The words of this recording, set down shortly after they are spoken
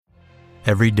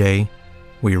Every day,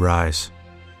 we rise,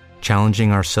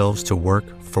 challenging ourselves to work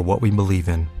for what we believe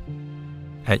in.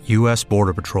 At U.S.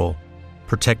 Border Patrol,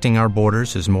 protecting our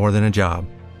borders is more than a job.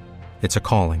 It's a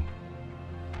calling.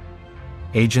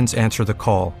 Agents answer the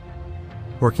call,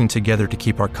 working together to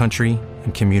keep our country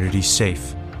and communities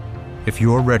safe. If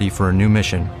you're ready for a new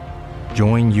mission,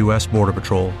 join U.S. Border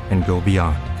Patrol and go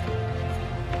beyond.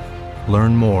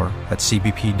 Learn more at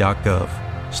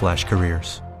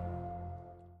cbp.gov/careers.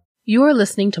 You are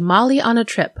listening to Molly on a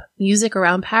Trip, music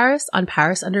around Paris on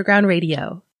Paris Underground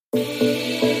Radio.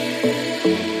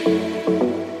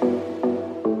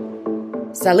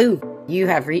 Salut! You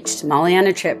have reached Molly on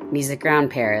a Trip, music around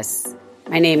Paris.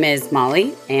 My name is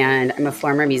Molly, and I'm a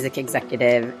former music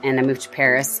executive, and I moved to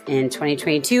Paris in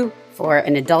 2022 for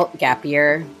an adult gap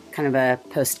year, kind of a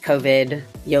post-COVID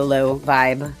YOLO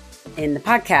vibe. In the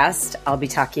podcast, I'll be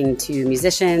talking to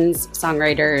musicians,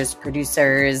 songwriters,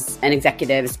 producers, and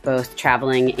executives, both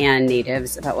traveling and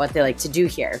natives, about what they like to do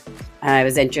here. I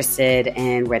was interested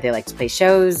in where they like to play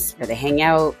shows, where they hang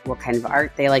out, what kind of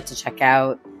art they like to check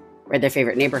out, where their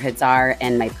favorite neighborhoods are,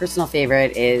 and my personal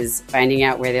favorite is finding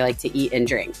out where they like to eat and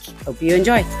drink. Hope you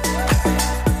enjoy.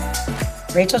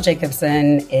 Rachel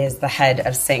Jacobson is the head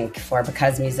of sync for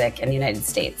Because Music in the United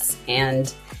States.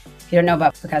 And if you don't know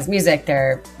about Because Music,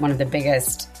 they're one of the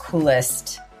biggest,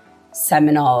 coolest,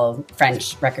 seminal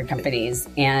French record companies.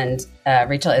 And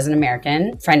Rachel is an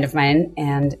American friend of mine,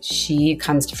 and she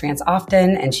comes to France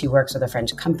often, and she works with a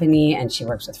French company, and she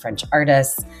works with French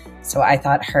artists. So I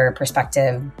thought her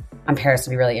perspective on Paris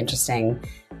would be really interesting.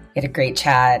 We had a great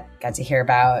chat, got to hear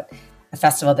about a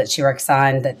festival that she works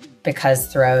on that Because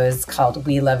throws called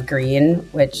We Love Green,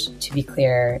 which, to be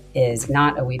clear, is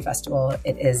not a weed festival.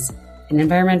 It is an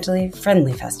environmentally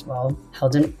friendly festival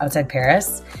held outside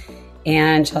Paris.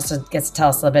 And she also gets to tell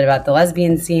us a little bit about the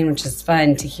lesbian scene, which is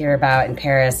fun to hear about in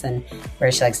Paris and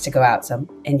where she likes to go out. So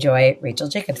enjoy Rachel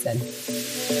Jacobson.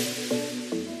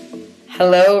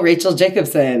 Hello, Rachel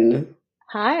Jacobson.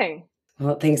 Hi.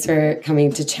 Well, thanks for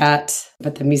coming to chat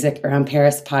about the Music Around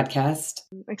Paris podcast.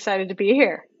 I'm excited to be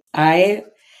here. I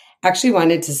actually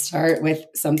wanted to start with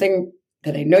something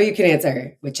that I know you can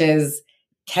answer, which is,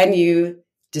 can you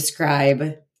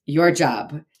describe your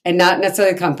job? And not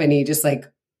necessarily the company, just like,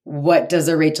 what does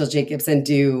a Rachel Jacobson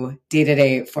do day to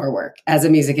day for work as a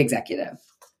music executive?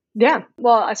 Yeah.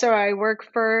 Well, so I work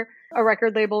for a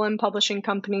record label and publishing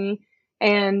company,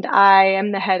 and I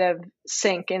am the head of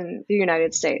sync in the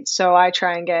United States. So I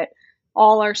try and get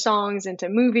all our songs into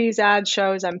movies, ads,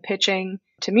 shows. I'm pitching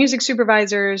to music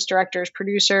supervisors, directors,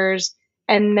 producers.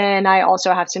 And then I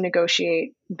also have to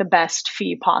negotiate the best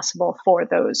fee possible for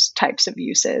those types of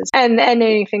uses. And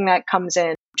anything that comes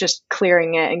in, just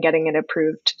clearing it and getting it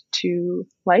approved to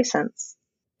license.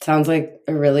 Sounds like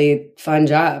a really fun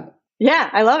job. Yeah,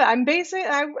 I love it. I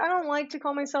don't like to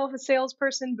call myself a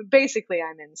salesperson, but basically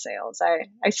I'm in sales.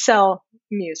 I sell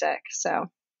music. So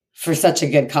for such a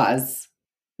good cause.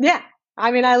 Yeah.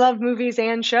 I mean, I love movies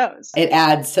and shows. It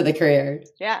adds to the career.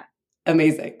 Yeah.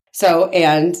 Amazing. So,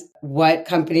 and what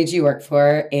company do you work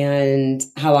for, and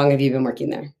how long have you been working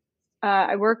there?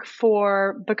 I work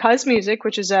for Because Music,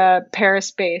 which is a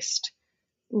Paris-based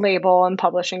label and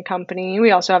publishing company.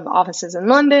 We also have offices in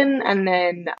London, and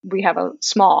then we have a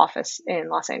small office in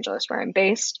Los Angeles where I'm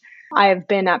based. I have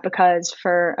been at Because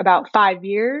for about 5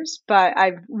 years, but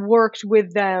I've worked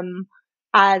with them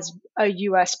as a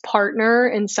U.S. partner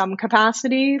in some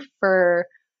capacity for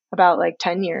about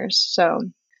 10 years. So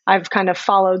I've kind of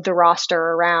followed the roster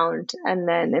around, and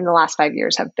then in the last 5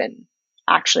 years have been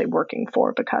actually working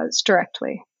for Because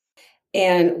directly.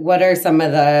 And what are some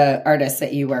of the artists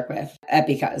that you work with at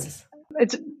Because?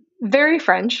 It's very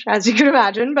French, as you can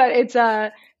imagine, but it's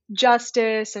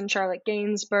Justice and Charlotte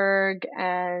Gainsbourg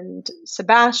and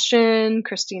Sebastian,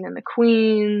 Christine and the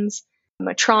Queens,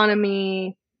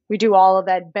 Metronomy. We do all of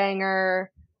that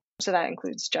banger. So that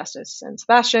includes Justice and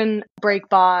Sebastian,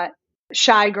 Breakbot,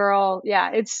 Shy Girl.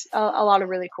 Yeah, it's a lot of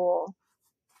really cool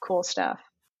stuff.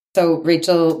 So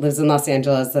Rachel lives in Los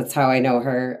Angeles. That's how I know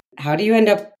her. How do you end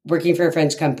up working for a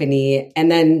French company?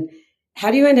 And then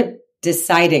how do you end up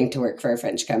deciding to work for a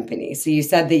French company? So you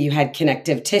said that you had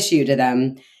connective tissue to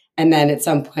them. And then at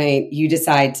some point you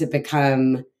decide to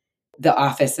become the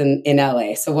office in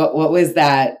LA. So what was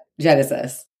that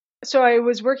genesis? So I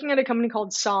was working at a company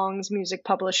called Songs Music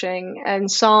Publishing,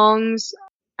 and Songs,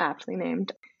 aptly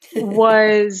named,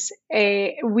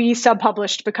 we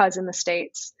sub-published Because in the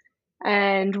States.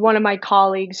 And one of my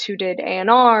colleagues who did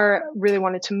A&R really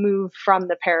wanted to move from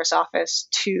the Paris office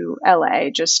to LA,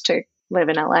 just to live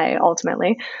in LA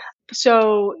ultimately.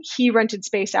 So he rented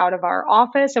space out of our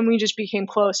office and we just became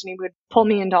close, and he would pull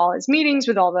me into all his meetings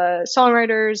with all the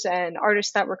songwriters and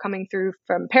artists that were coming through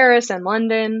from Paris and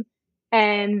London.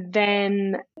 And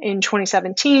then in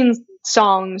 2017,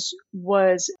 Songs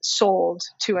was sold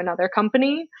to another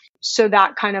company. So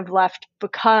that kind of left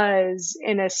Because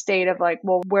in a state of like,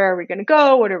 well, where are we going to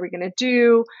go? What are we going to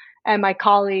do? And my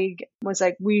colleague was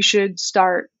like, we should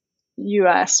start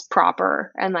US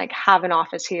proper and like have an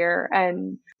office here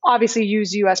and obviously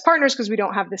use US partners because we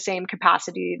don't have the same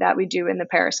capacity that we do in the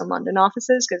Paris and London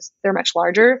offices because they're much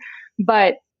larger,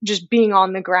 but just being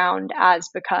on the ground as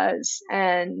Because.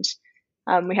 And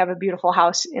we have a beautiful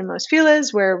house in Los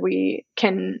Feliz where we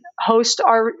can host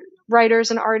our writers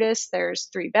and artists. There's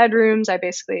 3 bedrooms.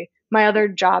 My other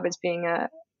job is being a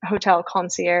hotel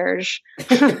concierge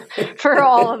for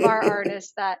all of our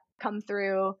artists that come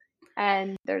through.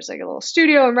 And there's like a little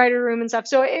studio and writer room and stuff.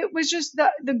 So it was just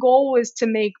the goal was to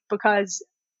make Because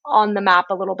on the map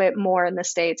a little bit more in the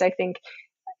States. I think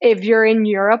if you're in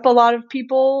Europe, a lot of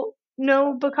people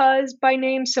know Because by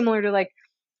name, similar to like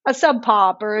a Sub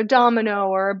Pop or a Domino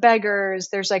or a Beggars.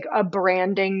 There's like a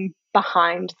branding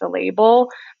behind the label,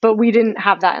 but we didn't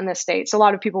have that in the States. A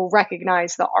lot of people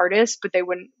recognize the artist, but they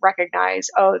wouldn't recognize,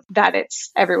 that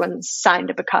everyone's signed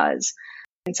to Because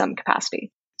in some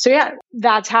capacity. So yeah,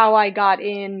 that's how I got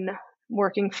in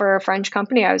working for a French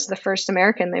company. I was the first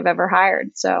American they've ever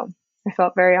hired. So I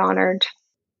felt very honored.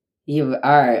 You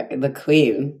are the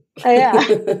queen. Yeah.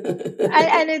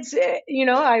 And it's,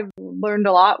 I've learned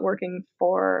a lot working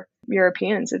for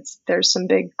Europeans. There's some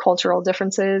big cultural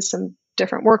differences, some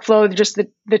different workflow. Just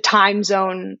the time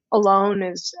zone alone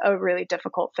is a really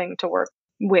difficult thing to work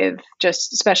with,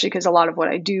 just especially because a lot of what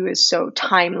I do is so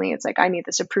timely. It's like, I need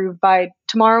this approved by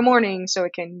tomorrow morning so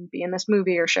it can be in this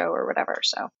movie or show or whatever.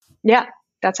 So yeah,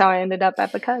 that's how I ended up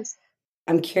at Because.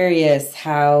 I'm curious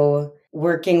how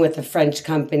working with a French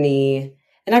company,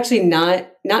 and actually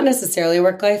not necessarily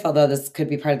work life, although this could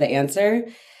be part of the answer,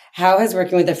 how has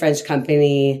working with a French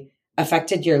company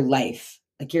affected your life,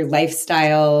 like your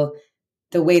lifestyle,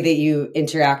 the way that you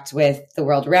interact with the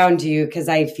world around you? Because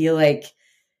I feel like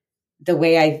the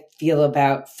way I feel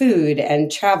about food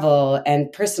and travel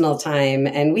and personal time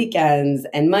and weekends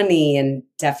and money and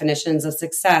definitions of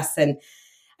success. And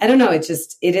I don't know, it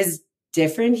is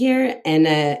different here. And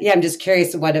I'm just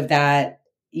curious what of that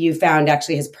you found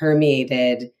actually has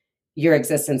permeated your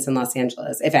existence in Los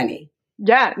Angeles, if any.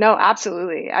 Yeah, no,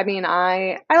 absolutely. I mean,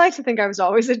 I like to think I was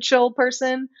always a chill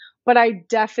person, but I've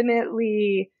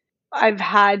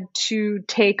had to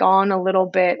take on a little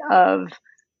bit of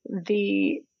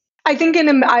I think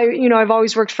I've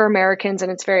always worked for Americans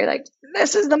and it's very like,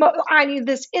 I need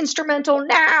this instrumental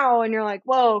now. And you're like,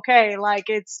 whoa, okay. Like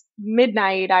it's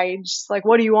midnight. I just like,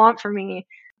 what do you want from me?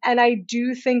 And I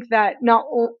do think that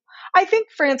I think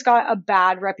France got a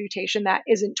bad reputation that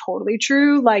isn't totally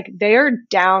true. Like they are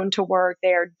down to work.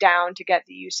 They are down to get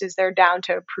the uses. They're down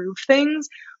to approve things,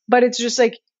 but it's just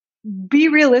like, be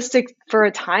realistic for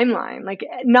a timeline. Like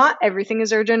not everything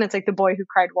is urgent. It's like The Boy Who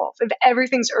Cried Wolf. If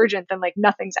everything's urgent, then like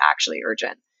nothing's actually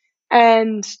urgent.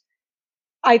 And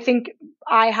I think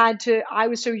I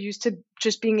was so used to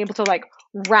just being able to like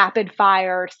rapid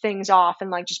fire things off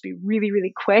and like just be really,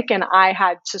 really quick. And I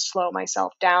had to slow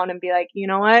myself down and be like, you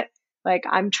know what? Like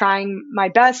I'm trying my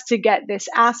best to get this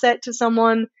asset to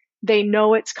someone. They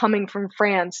know it's coming from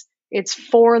France. It's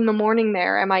 4 a.m.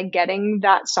 there. Am I getting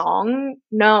that song?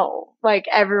 No. Like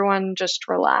everyone just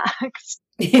relax.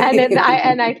 And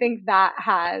I think that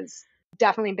has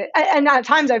definitely been, and at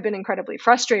times I've been incredibly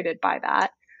frustrated by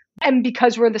that. And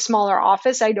because we're the smaller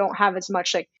office, I don't have as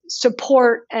much like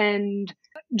support and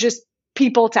just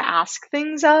people to ask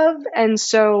things of. And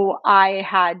so I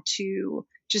had to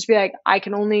just be like, I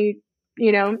can only,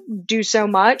 do so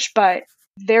much, but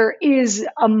there is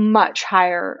a much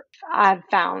higher, I've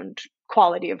found,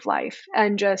 quality of life.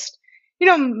 And just,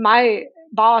 my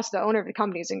boss, the owner of the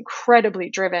company, is incredibly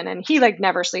driven and he like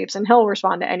never sleeps and he'll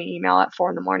respond to any email at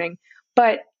 4 a.m.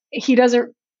 But he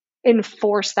doesn't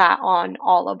enforce that on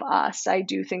all of us. I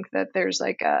do think that there's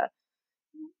like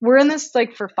we're in this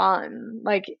like for fun.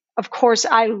 Like, of course,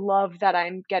 I love that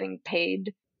I'm getting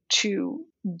paid to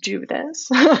do this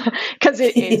because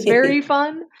it is very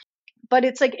fun. But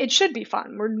it's like, it should be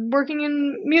fun. We're working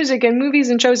in music and movies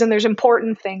and shows, and there's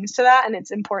important things to that. And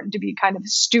it's important to be kind of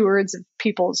stewards of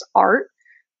people's art.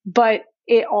 But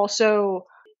it also,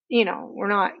 we're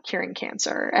not curing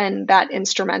cancer. And that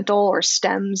instrumental or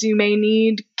stems you may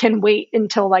need can wait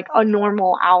until like a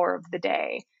normal hour of the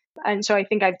day. And so I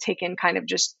think I've taken kind of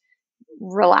just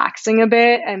relaxing a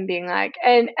bit and being like,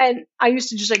 and I used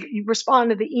to just like respond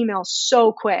to the email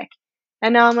so quick.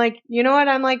 And now I'm like, you know what?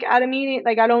 I'm like at a meeting.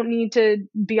 Like I don't need to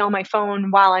be on my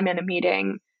phone while I'm in a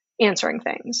meeting answering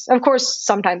things. Of course,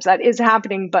 sometimes that is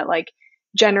happening, but like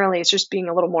generally it's just being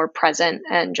a little more present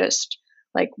and just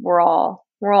like we're all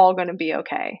going to be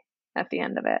okay at the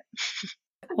end of it.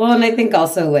 Well, and I think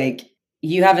also like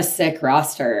you have a sick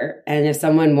roster, and if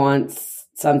someone wants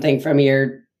something from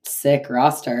your sick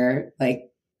roster, like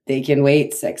they can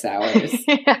wait 6 hours.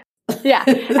 Yeah.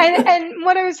 And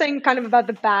what I was saying kind of about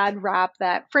the bad rap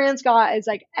that France got is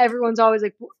like everyone's always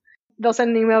like, they'll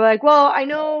send an email like, well, I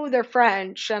know they're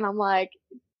French. And I'm like,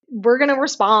 we're going to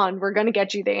respond. We're going to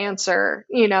get you the answer,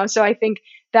 you know? So I think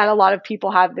that a lot of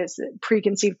people have this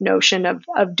preconceived notion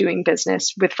of doing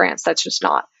business with France. That's just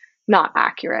not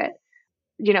accurate.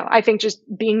 You know, I think just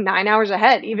being 9 hours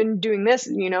ahead, even doing this,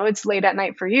 you know, it's late at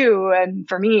night for you. And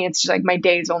for me, it's just like my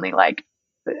day is only like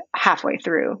halfway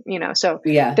through, you know? So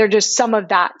yeah, they're just some of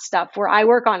that stuff where I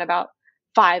work on about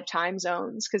 5 time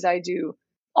zones because I do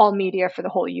all media for the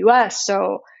whole US.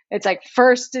 So it's like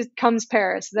first it comes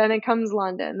Paris, then it comes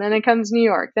London, then it comes New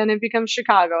York, then it becomes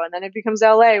Chicago, and then it becomes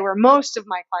LA where most of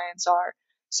my clients are.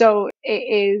 So it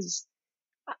is,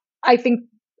 I think,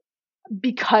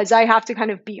 because I have to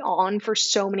kind of be on for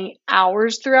so many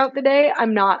hours throughout the day,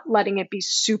 I'm not letting it be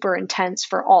super intense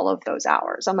for all of those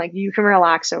hours. I'm like, you can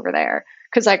relax over there.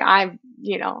 Cause like I'm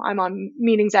on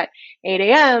meetings at 8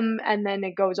 a.m. and then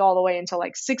it goes all the way until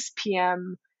like 6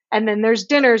 p.m. And then there's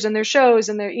dinners and there's shows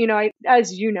and there, you know,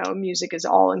 as you know, music is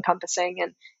all encompassing.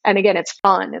 And again, it's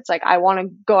fun. It's like, I want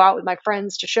to go out with my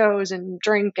friends to shows and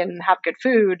drink and have good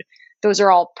food. Those are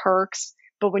all perks.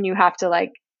 But when you have to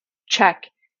like check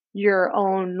your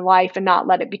own life and not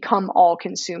let it become all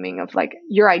consuming of like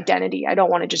your identity. I don't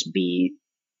want to just be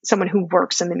someone who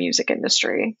works in the music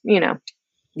industry, you know?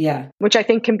 Yeah. Which I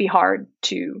think can be hard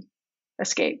to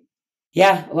escape.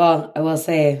 Yeah. Well, I will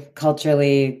say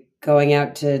culturally going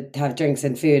out to have drinks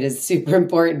and food is super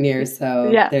important here. So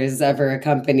there's ever a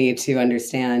company to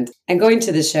understand, and going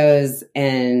to the shows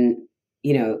and,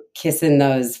 you know, kissing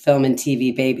those film and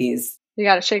TV babies. You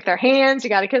got to shake their hands. You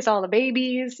got to kiss all the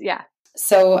babies. Yeah.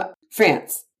 So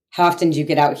France, how often do you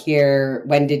get out here?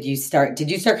 When did you start? Did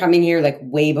you start coming here like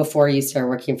way before you started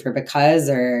working for Because,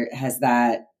 or has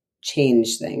that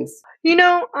changed things? You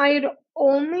know, I'd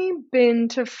only been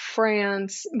to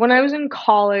France when I was in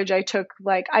college. I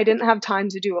didn't have time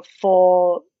to do a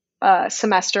full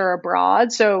semester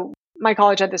abroad. So my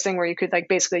college had this thing where you could like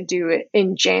basically do it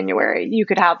in January. You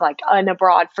could have like an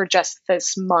abroad for just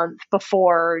this month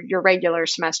before your regular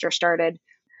semester started.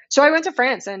 So I went to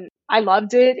France and I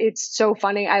loved it. It's so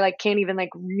funny. I like can't even like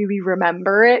really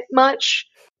remember it much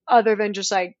other than just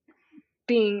like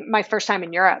being my first time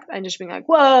in Europe and just being like,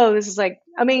 whoa, this is like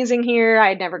amazing here. I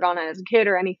had never gone as a kid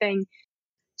or anything.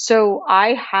 So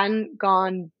I hadn't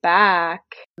gone back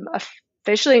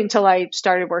officially until I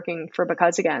started working for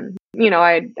Because again. You know,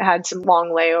 I had some long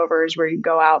layovers where you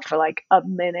go out for like a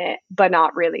minute, but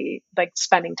not really like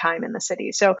spending time in the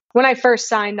city. So when I first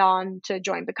signed on to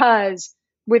join Because,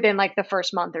 within like the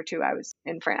first month or two, I was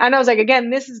in France. And I was like, again,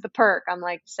 this is the perk. I'm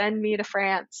like, send me to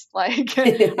France. Like,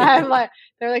 I'm like,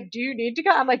 they're like, do you need to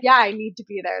go? I'm like, yeah, I need to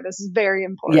be there. This is very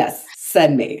important. Yes,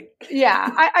 send me.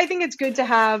 Yeah, I think it's good to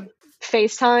have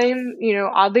FaceTime. You know,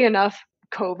 oddly enough,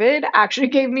 COVID actually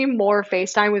gave me more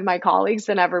FaceTime with my colleagues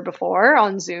than ever before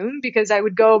on Zoom, because I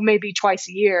would go maybe twice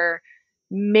a year.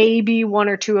 Maybe 1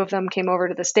 or 2 of them came over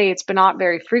to the States, but not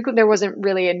very frequent. There wasn't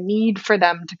really a need for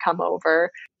them to come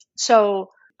over. So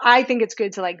I think it's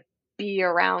good to like be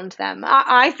around them.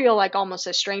 I feel like almost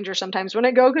a stranger sometimes when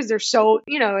I go, because they're so,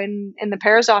 you know, in the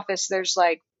Paris office, there's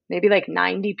like maybe like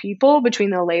 90 people between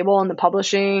the label and the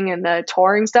publishing and the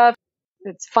touring stuff.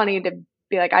 It's funny to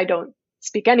be like, I don't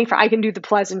speak any French. I can do the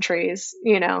pleasantries,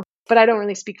 you know, but I don't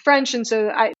really speak French. And so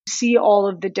I see all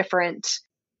of the different,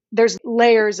 there's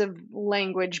layers of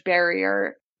language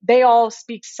barrier. They all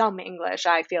speak some English.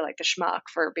 I feel like a schmuck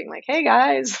for being like, hey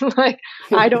guys, like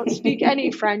I don't speak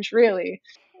any French really.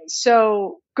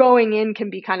 So going in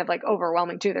can be kind of like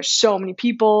overwhelming too. There's so many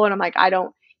people and I'm like, I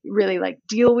don't really like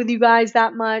deal with you guys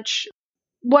that much.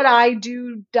 What I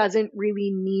do doesn't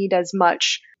really need as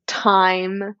much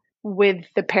time with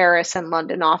the Paris and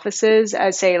London offices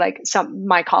as say like some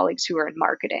my colleagues who are in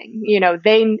marketing. You know,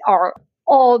 they are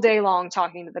all day long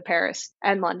talking to the Paris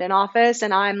and London office.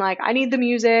 And I'm like, I need the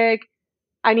music.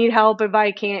 I need help if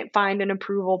I can't find an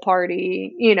approval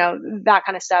party, you know, that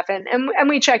kind of stuff. And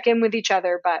we check in with each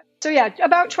other. But so yeah,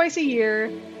 about twice a year.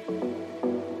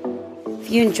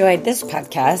 If you enjoyed this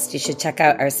podcast, you should check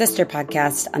out our sister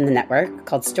podcast on the network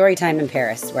called Storytime in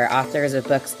Paris, where authors of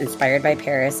books inspired by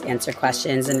Paris answer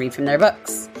questions and read from their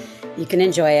books. You can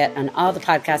enjoy it on all the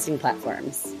podcasting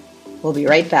platforms. We'll be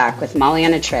right back with Molly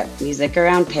on a Trip, music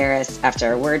around Paris,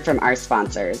 after a word from our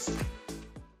sponsors.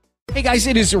 Hey guys,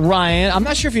 it is Ryan. I'm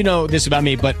not sure if you know this about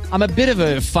me, but I'm a bit of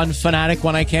a fun fanatic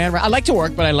when I can. I like to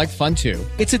work, but I like fun too.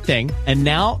 It's a thing. And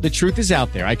now the truth is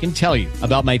out there. I can tell you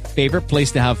about my favorite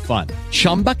place to have fun.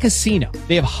 Chumba Casino.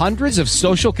 They have hundreds of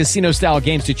social casino style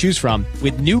games to choose from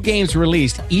with new games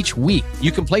released each week.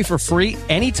 You can play for free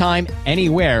anytime,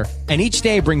 anywhere. And each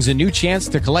day brings a new chance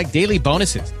to collect daily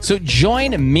bonuses. So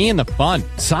join me in the fun.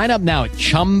 Sign up now at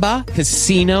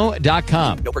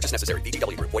ChumbaCasino.com. No purchase necessary.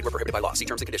 VGW Group. Void where prohibited by law. See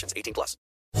terms and conditions. 18+.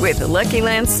 With the Lucky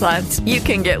Land Slots, you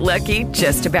can get lucky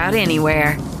just about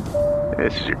anywhere.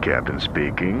 This is your captain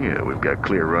speaking. We've got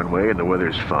clear runway and the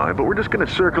weather's fine, but we're just going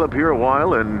to circle up here a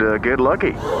while and get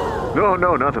lucky.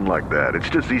 No, nothing like that. It's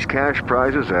just these cash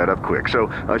prizes add up quick. So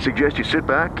I suggest you sit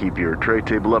back, keep your tray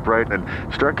table upright, and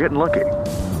start getting lucky.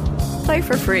 Play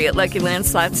for free at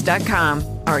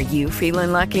LuckyLandSlots.com. Are you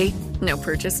feeling lucky? No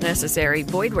purchase necessary.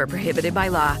 Void where prohibited by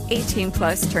law.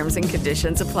 18+ terms and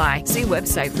conditions apply. See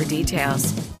website for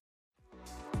details.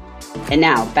 And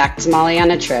now, back to Molly on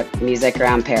a Trip, music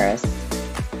around Paris.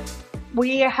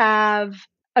 We have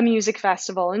a music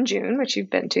festival in June, which you've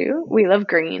been to. We Love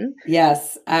Green.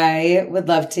 Yes, I would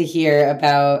love to hear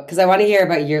about, because I want to hear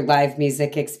about your live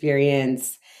music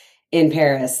experience in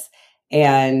Paris.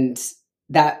 And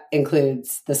that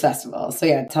includes this festival. So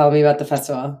yeah, tell me about the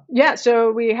festival. Yeah,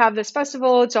 so we have this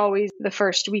festival. It's always the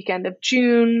first weekend of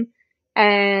June.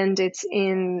 And it's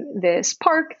in this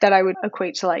park that I would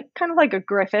equate to like kind of like a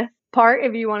Griffith Park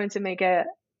if you wanted to make a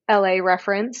LA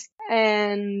reference.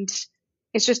 And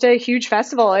it's just a huge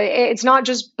festival. It's not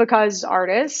just because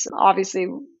artists. Obviously,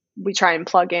 we try and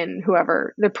plug in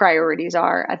whoever the priorities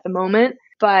are at the moment.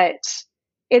 But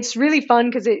it's really fun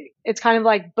because it's kind of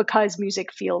like Because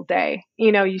Music Field Day.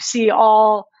 You know, you see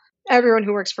everyone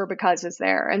who works for Because is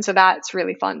there. And so that's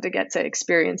really fun to get to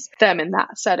experience them in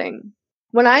that setting.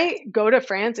 When I go to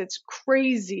France, it's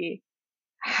crazy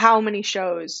how many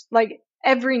shows. Like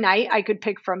every night I could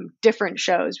pick from different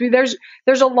shows. There's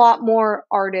a lot more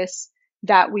artists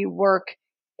that we work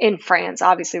in France.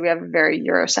 Obviously, we have a very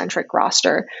Eurocentric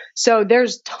roster. So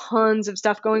there's tons of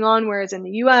stuff going on, whereas in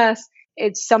the US,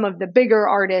 it's some of the bigger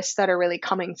artists that are really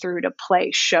coming through to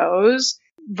play shows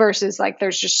versus like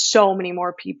there's just so many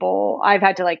more people. I've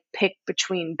had to like pick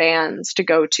between bands to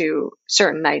go to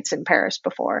certain nights in Paris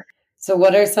before. So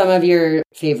what are some of your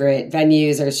favorite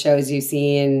venues or shows you've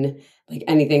seen? Like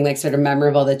anything like sort of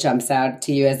memorable that jumps out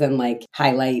to you as in like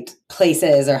highlight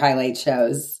places or highlight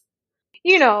shows?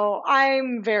 You know,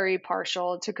 I'm very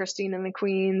partial to Christine and the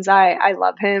Queens. I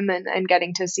love him and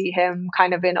getting to see him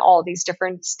kind of in all these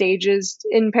different stages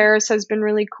in Paris has been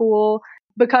really cool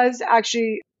because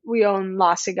actually we own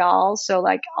La Cigale. So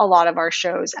like a lot of our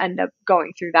shows end up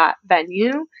going through that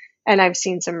venue and I've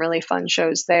seen some really fun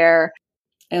shows there.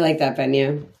 I like that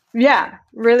venue. Yeah,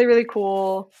 really, really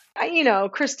cool. You know,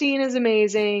 Christine is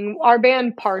amazing. Our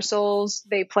band Parcels,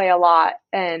 they play a lot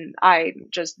and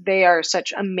they are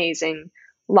such amazing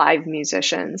live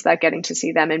musicians that getting to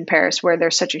see them in Paris where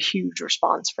there's such a huge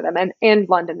response for them and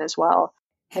London as well.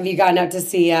 Have you gotten out to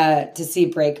see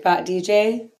Breakbot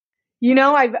DJ? You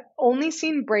know, I've only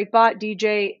seen Breakbot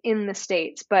DJ in the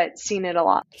States, but seen it a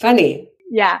lot. Funny.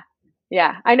 Yeah.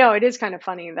 I know it is kind of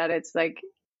funny that it's like,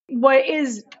 what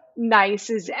is nice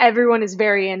is everyone is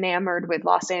very enamored with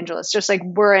Los Angeles, just like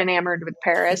we're enamored with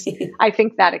Paris. I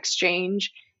think that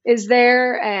exchange is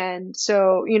there. And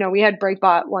so, you know, we had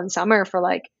Breakbot one summer for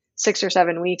like 6 or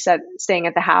 7 weeks staying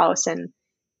at the house. And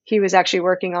he was actually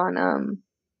working on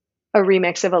a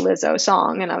remix of a Lizzo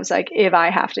song. And I was like, if I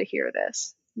have to hear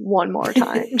this one more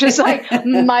time, just like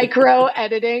micro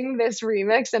editing this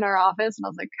remix in our office. And I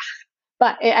was like,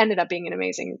 but it ended up being an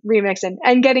amazing remix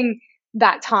and getting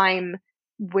that time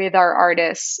with our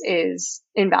artists is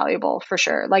invaluable for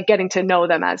sure. Like getting to know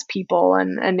them as people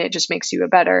and it just makes you a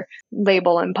better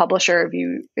label and publisher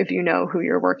if you know who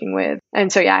you're working with.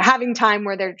 And so yeah, having time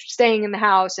where they're staying in the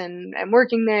house and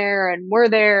working there and we're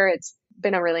there, it's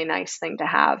been a really nice thing to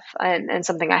have and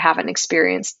something I haven't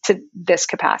experienced to this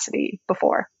capacity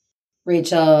before.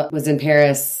 Rachel was in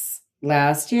Paris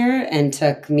last year and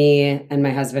took me and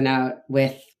my husband out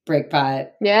with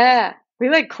Breakbot. Yeah. We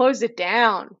like closed it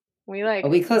down. We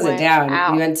closed it down.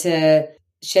 Out.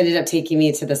 She ended up taking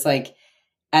me to this like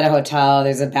at a hotel.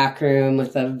 There's a back room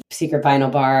with a secret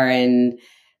vinyl bar. And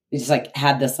we just like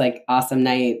had this like awesome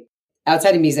night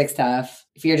outside of music stuff.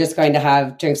 If you're just going to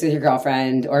have drinks with your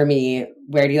girlfriend or me,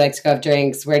 where do you like to go have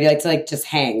drinks? Where do you like to like just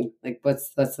hang? Like what's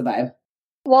the vibe?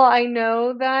 Well, I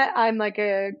know that I'm like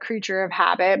a creature of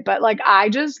habit, but like I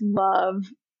just love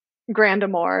Grand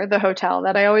Amour, the hotel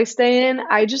that I always stay in.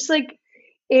 I just like,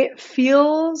 it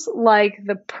feels like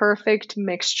the perfect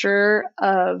mixture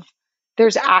of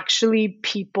there's actually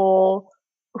people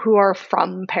who are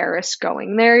from Paris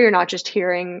going there. You're not just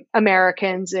hearing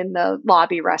Americans in the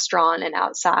lobby restaurant and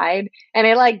outside. And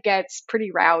it like gets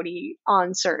pretty rowdy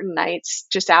on certain nights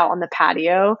just out on the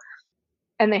patio.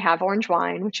 And they have orange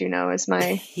wine, which you know is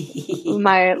my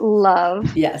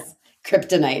love. Yes.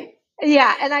 Kryptonite.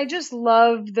 Yeah, and I just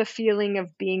love the feeling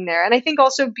of being there. And I think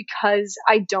also because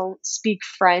I don't speak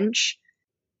French,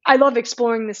 I love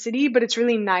exploring the city, but it's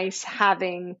really nice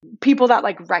having people that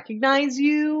like recognize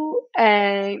you.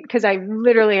 And because I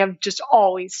literally have just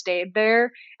always stayed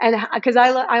there. And because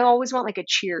I always want like a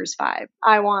Cheers vibe.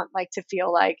 I want like to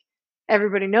feel like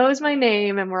everybody knows my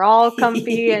name and we're all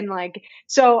comfy. And like,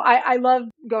 so I love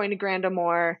going to Grand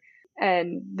Amour,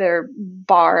 and their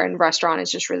bar and restaurant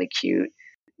is just really cute.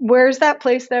 Where's that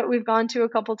place that we've gone to a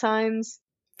couple times?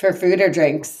 For food or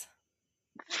drinks?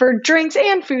 For drinks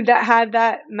and food, that had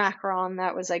that macaron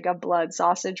that was like a blood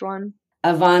sausage one.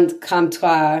 Avant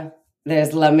Comptoir.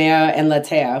 There's La Mer and La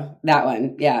Terre. That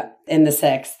one. Yeah. In the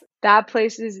 6th. That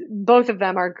place is, both of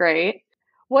them are great.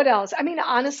 What else? I mean,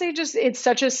 honestly, just it's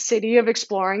such a city of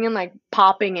exploring and like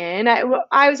popping in.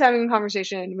 I was having a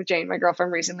conversation with Jane, my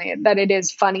girlfriend, recently, that it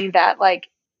is funny that like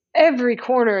every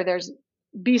corner there's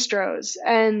bistros,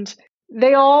 and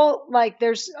they all like,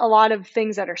 there's a lot of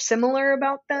things that are similar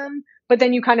about them, but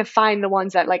then you kind of find the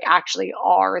ones that like actually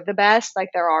are the best.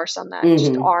 Like there are some that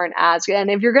just aren't as good. And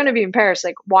if you're going to be in Paris,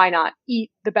 like why not eat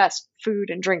the best food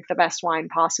and drink the best wine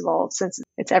possible, since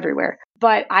it's everywhere.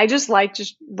 But I just like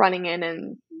just running in,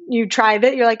 and you try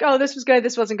that. You're like, oh, this was good.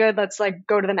 This wasn't good. Let's like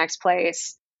go to the next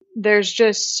place. There's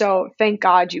just thank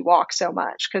God you walk so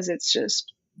much, because it's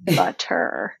just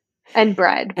butter and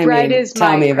bread. Bread is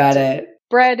tell me about it.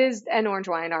 Bread and orange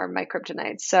wine are my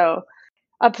kryptonite. So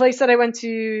a place that I went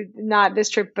to, not this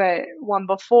trip, but one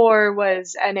before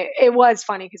was, and it was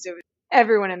funny because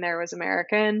everyone in there was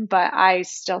American, but I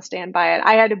still stand by it.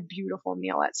 I had a beautiful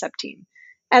meal at Septime.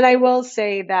 And I will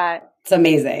say that it's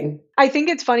amazing. I think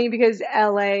it's funny because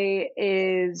LA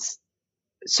is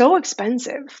so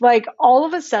expensive. Like all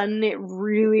of a sudden it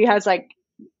really has like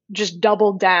just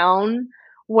doubled down,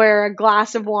 where a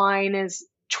glass of wine is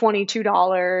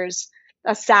 $22,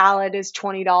 a salad is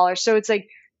 $20. So it's like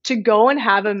to go and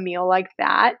have a meal like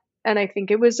that. And I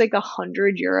think it was like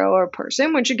 €100 a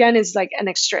person, which again is like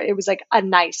it was like a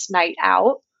nice night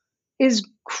out, is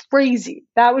crazy.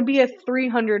 That would be a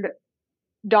 $300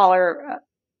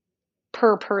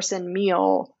 per person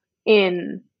meal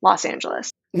in Los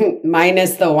Angeles.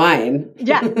 Minus the wine.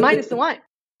 Yeah, minus the wine.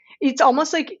 It's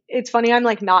almost like, it's funny, I'm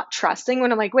like not trusting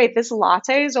when I'm like, wait, this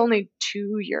latte is only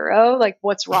 €2. Like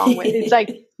what's wrong with it? It's like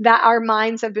that our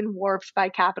minds have been warped by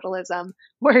capitalism,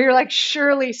 where you're like,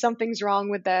 surely something's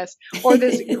wrong with this. Or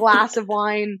this glass of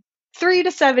wine, €3 to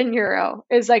 €7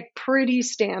 is like pretty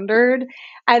standard.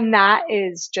 And that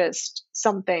is just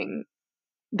something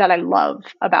that I love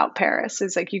about Paris,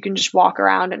 is like you can just walk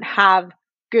around and have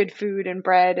good food and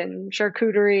bread and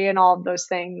charcuterie and all of those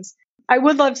things. I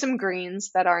would love some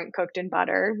greens that aren't cooked in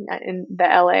butter, in the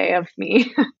LA of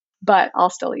me, but I'll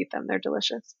still eat them. They're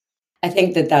delicious. I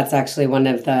think that that's actually one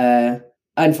of the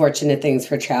unfortunate things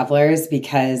for travelers,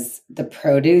 because the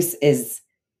produce is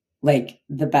like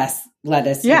the best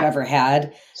lettuce you've ever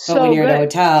had. But when you're at a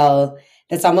hotel,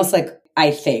 it's almost like,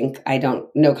 I think, I don't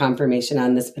know confirmation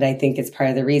on this, but I think it's part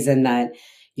of the reason that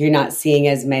you're not seeing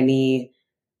as many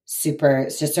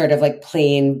just sort of like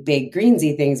plain big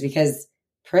greensy things, because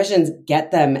Parisians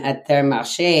get them at their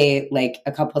marché like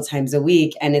a couple of times a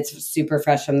week, and it's super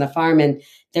fresh from the farm, and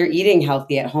they're eating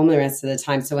healthy at home the rest of the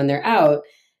time. So when they're out,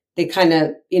 they kind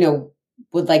of,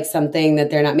 would like something that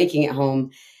they're not making at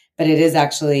home. But it is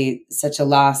actually such a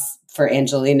loss for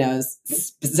Angelenos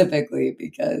specifically,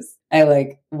 because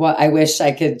I wish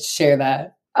I could share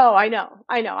that. Oh, I know.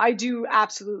 I do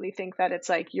absolutely think that it's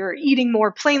like you're eating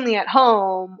more plainly at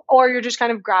home, or you're just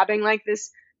kind of grabbing like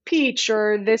this peach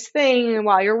or this thing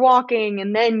while you're walking,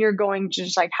 and then you're going to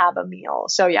just like have a meal.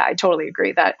 So yeah, I totally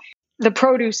agree that the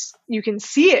produce, you can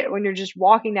see it when you're just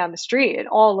walking down the street. It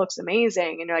all looks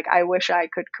amazing. And you're like, I wish I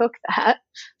could cook that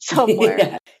somewhere.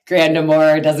 Yeah. Grand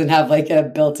Amour doesn't have like a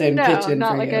built-in kitchen.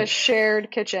 Not for like you. a shared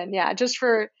kitchen. Yeah.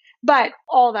 But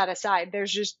all that aside,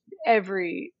 there's just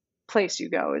every place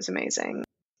you go is amazing.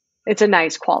 It's a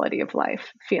nice quality of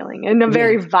life feeling, and a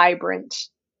very vibrant,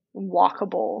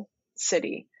 walkable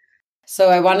city. So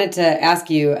I wanted to ask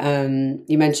you,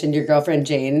 you mentioned your girlfriend,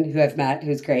 Jane, who I've met,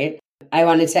 who's great. I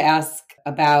wanted to ask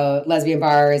about lesbian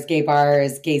bars,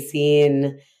 gay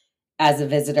scene as a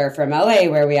visitor from LA,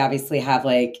 where we obviously have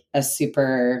like a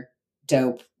super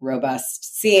dope,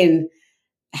 robust scene.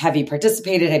 have you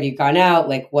participated? Have you gone out?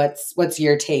 Like, what's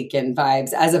your take and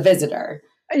vibes as a visitor?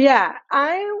 Yeah,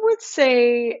 I would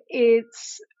say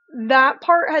that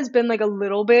part has been like a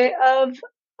little bit of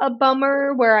a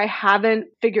bummer where I haven't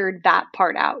figured that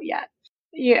part out yet.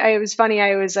 Yeah, it was funny.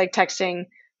 I was like texting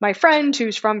my friend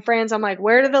who's from France. I'm like,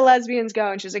 where do the lesbians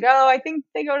go? And she's like, oh, I think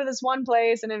they go to this one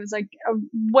place. And it was like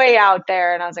way out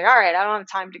there. And I was like, all right, I don't have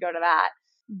time to go to that.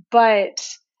 But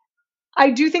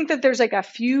I do think that there's like a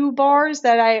few bars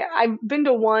that I've been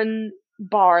to one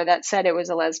bar that said it was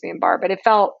a lesbian bar, but it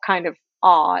felt kind of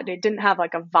odd. It didn't have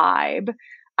like a vibe.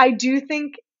 I do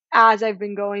think as I've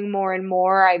been going more and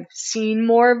more, I've seen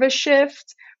more of a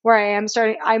shift where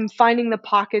I'm finding the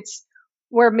pockets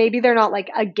where maybe they're not like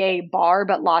a gay bar,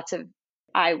 but lots of,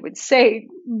 I would say,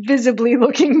 visibly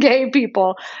looking gay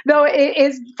people. Though it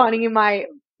is funny,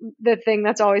 the thing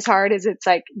that's always hard is it's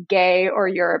like gay or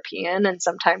European. And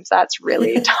sometimes that's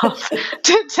really tough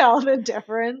to tell the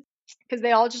difference because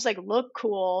they all just like look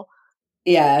cool.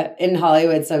 Yeah. In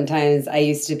Hollywood, sometimes I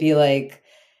used to be like,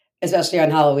 especially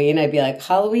on Halloween, I'd be like,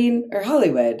 Halloween or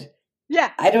Hollywood?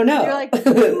 Yeah. I don't know. You're like,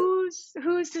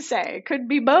 who's to say? It could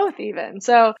be both even.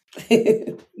 So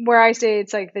where I say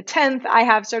it's like the 10th, I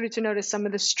have started to notice some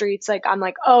of the streets. Like, I'm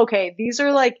like, oh, okay, these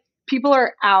are like, people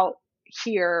are out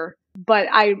here, but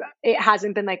it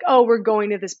hasn't been like, oh, we're going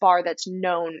to this bar that's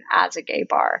known as a gay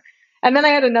bar. And then I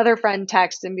had another friend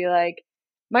text and be like,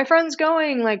 my friend's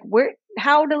going, like,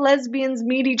 how do lesbians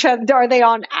meet each other? Are they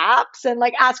on apps? And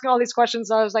like asking all these questions.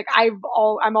 So I was like,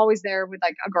 I'm always there with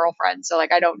like a girlfriend. So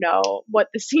like, I don't know what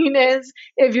the scene is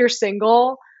if you're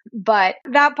single, but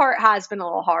that part has been a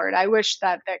little hard. I wish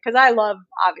that because I love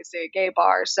obviously a gay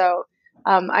bar. So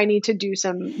I need to do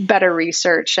some better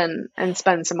research and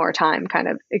spend some more time kind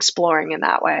of exploring in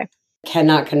that way.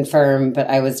 Cannot confirm, but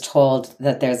I was told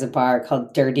that there's a bar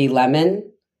called Dirty Lemon.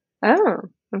 Oh,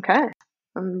 okay.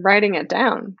 I'm writing it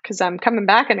down because I'm coming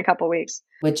back in a couple weeks.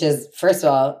 Which is, first of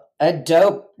all, a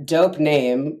dope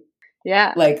name.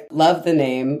 Yeah. Like, love the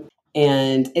name.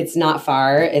 And it's not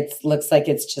far. It looks like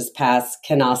it's just past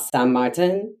Canal Saint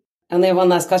Martin. I only have one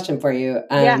last question for you,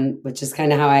 which is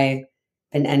kind of how I've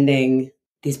been ending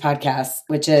these podcasts,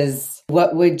 which is,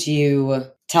 what would you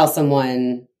tell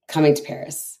someone coming to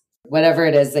Paris? Whatever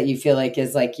it is that you feel like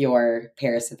is like your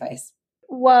Paris advice.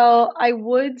 Well, I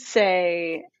would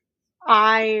say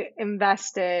I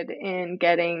invested in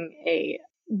getting a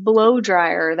blow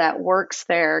dryer that works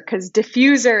there because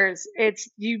diffusers,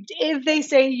 if they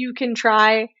say you can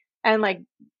try and like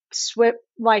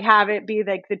have it be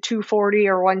like the 240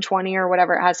 or 120 or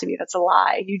whatever it has to be, that's a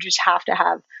lie. You just have to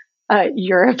have a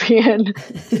European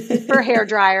for hair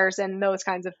dryers and those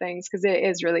kinds of things because it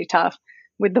is really tough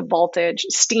with the voltage.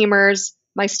 Steamers,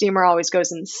 my steamer always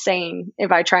goes insane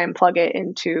if I try and plug it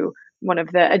into one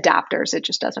of the adapters. It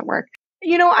just doesn't work.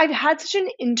 You know, I've had such an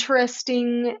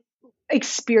interesting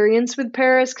experience with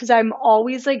Paris because I'm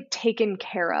always like taken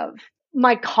care of.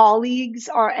 My colleagues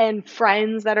and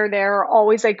friends that are there are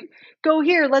always like, go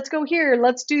here,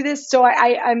 let's do this. So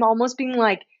I'm almost being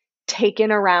like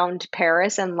taken around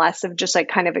Paris and less of just like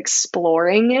kind of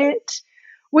exploring it,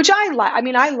 which I like. I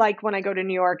mean, I like when I go to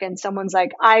New York and someone's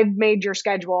like, I've made your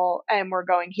schedule and we're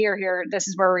going here, this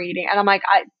is where we're eating. And I'm like,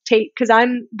 because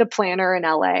I'm the planner in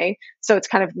LA. So it's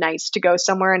kind of nice to go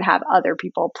somewhere and have other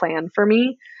people plan for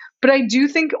me. But I do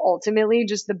think ultimately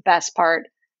just the best part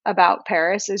about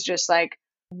Paris is just like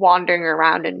wandering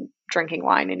around and drinking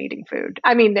wine and eating food.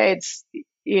 I mean, it's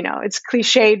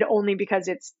cliched only because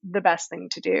it's the best thing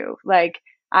to do. Like,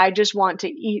 I just want to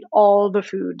eat all the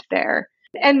food there.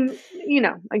 And,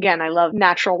 again, I love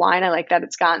natural wine. I like that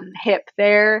it's gotten hip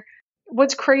there.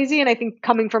 What's crazy, and I think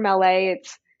coming from LA,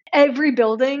 it's every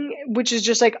building, which is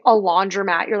just like a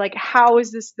laundromat. You're like, how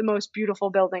is this the most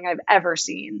beautiful building I've ever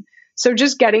seen? So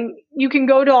just you can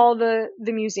go to all the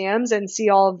museums and see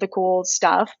all of the cool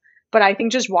stuff. But I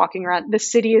think just walking around, the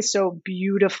city is so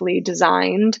beautifully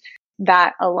designed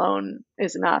that alone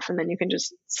is enough. And then you can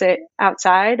just sit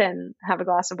outside and have a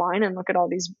glass of wine and look at all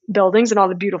these buildings and all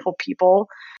the beautiful people.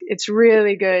 It's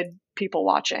really good people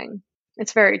watching.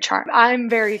 It's very charming. I'm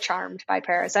very charmed by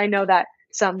Paris. I know that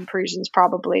some Parisians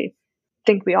probably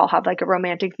think we all have like a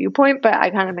romantic viewpoint, but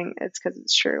I kind of think it's because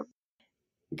it's true.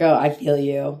 Go, I feel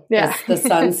you. Yeah. The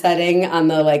sun setting on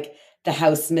the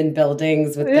Haussmann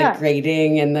buildings with the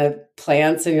grating and the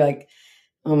plants. And you're like,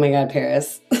 oh my God,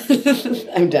 Paris.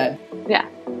 I'm dead. Yeah.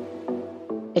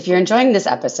 If you're enjoying this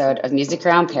episode of Music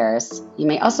Around Paris, you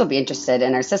may also be interested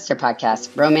in our sister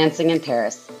podcast, Romancing in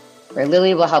Paris, where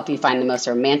Lily will help you find the most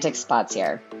romantic spots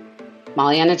here.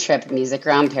 Molly on a Trip, Music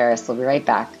Around Paris will be right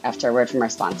back after a word from our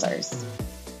sponsors.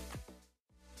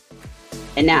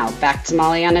 And now, back to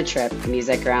Molly on a Trip,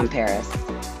 music around Paris.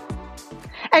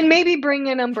 And maybe bring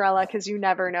an umbrella because you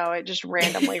never know. It just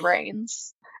randomly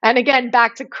rains. And again,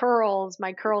 back to curls.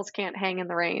 My curls can't hang in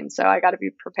the rain, so I got to be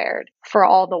prepared for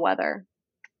all the weather.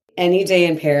 Any day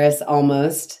in Paris,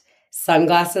 almost,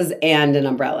 sunglasses and an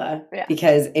umbrella. Yeah.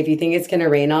 Because if you think it's going to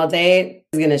rain all day,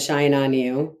 it's going to shine on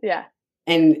you. Yeah.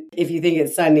 And if you think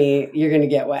it's sunny, you're going to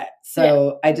get wet.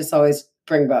 So I just always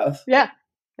bring both. Yeah.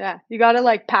 Yeah. You got to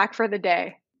like pack for the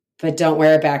day. But don't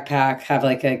wear a backpack. Have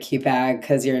like a cute bag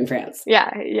because you're in France.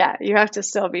 Yeah. Yeah. You have to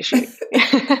still be chic.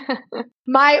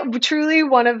 Truly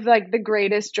one of like the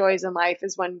greatest joys in life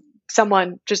is when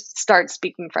someone just starts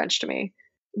speaking French to me.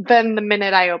 Then the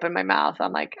minute I open my mouth,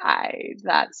 I'm like,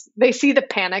 they see the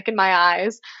panic in my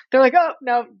eyes. They're like, oh,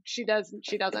 no, she doesn't.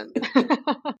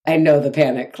 I know the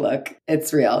panic look.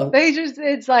 It's real.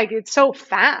 It's so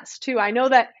fast too. I know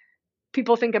that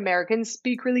people think Americans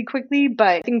speak really quickly, but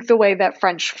I think the way that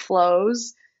French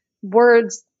flows,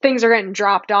 things are getting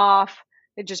dropped off.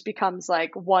 It just becomes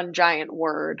like one giant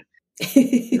word.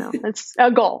 It's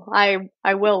a goal. I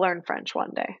will learn French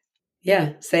one day.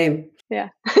 Yeah, same. Yeah.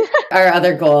 Our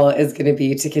other goal is going to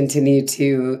be to continue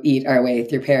to eat our way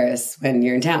through Paris when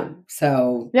you're in town.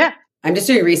 So yeah, I'm just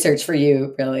doing research for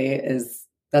you, really,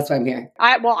 that's why I'm here.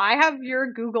 I have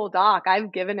your Google Doc.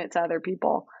 I've given it to other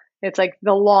people. It's like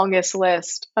the longest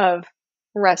list of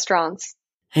restaurants.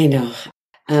 I know.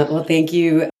 Well, thank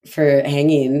you for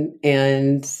hanging.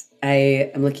 And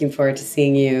I am looking forward to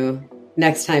seeing you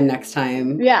next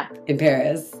time. Yeah. In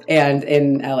Paris and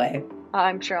in LA.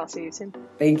 I'm sure I'll see you soon.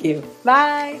 Thank you.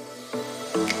 Bye.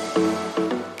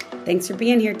 Thanks for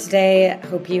being here today.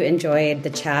 Hope you enjoyed the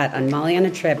chat on Molly on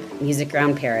a Trip, Music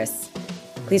Around Paris.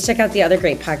 Please check out the other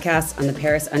great podcasts on the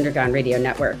Paris Underground Radio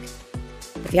Network.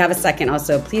 If you have a second,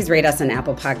 also, please rate us on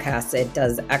Apple Podcasts. It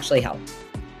does actually help.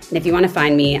 And if you want to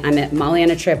find me, I'm at Molly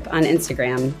on a Trip on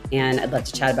Instagram, and I'd love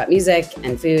to chat about music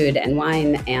and food and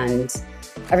wine and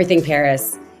everything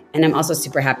Paris. And I'm also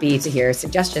super happy to hear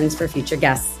suggestions for future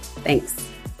guests. Thanks.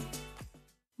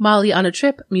 Molly on a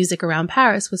Trip, Music Around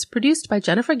Paris was produced by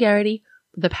Jennifer Garrity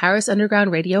for the Paris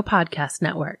Underground Radio Podcast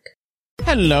Network.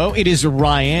 Hello, it is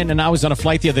Ryan, and I was on a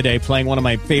flight the other day playing one of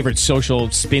my favorite social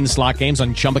spin slot games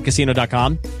on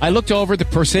ChumbaCasino.com. I looked over at the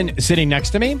person sitting next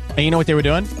to me, and you know what they were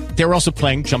doing? They were also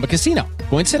playing Chumba Casino.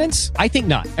 Coincidence? I think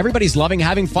not. Everybody's loving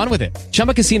having fun with it.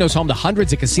 Chumba Casino is home to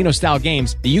hundreds of casino-style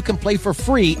games that you can play for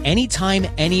free anytime,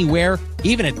 anywhere,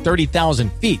 even at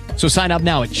 30,000 feet. So sign up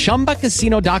now at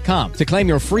ChumbaCasino.com to claim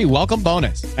your free welcome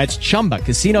bonus. That's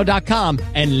ChumbaCasino.com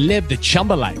and live the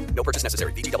Chumba life. No purchase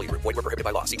necessary. VGW. Void where prohibited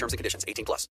by law. See terms and conditions. 18+.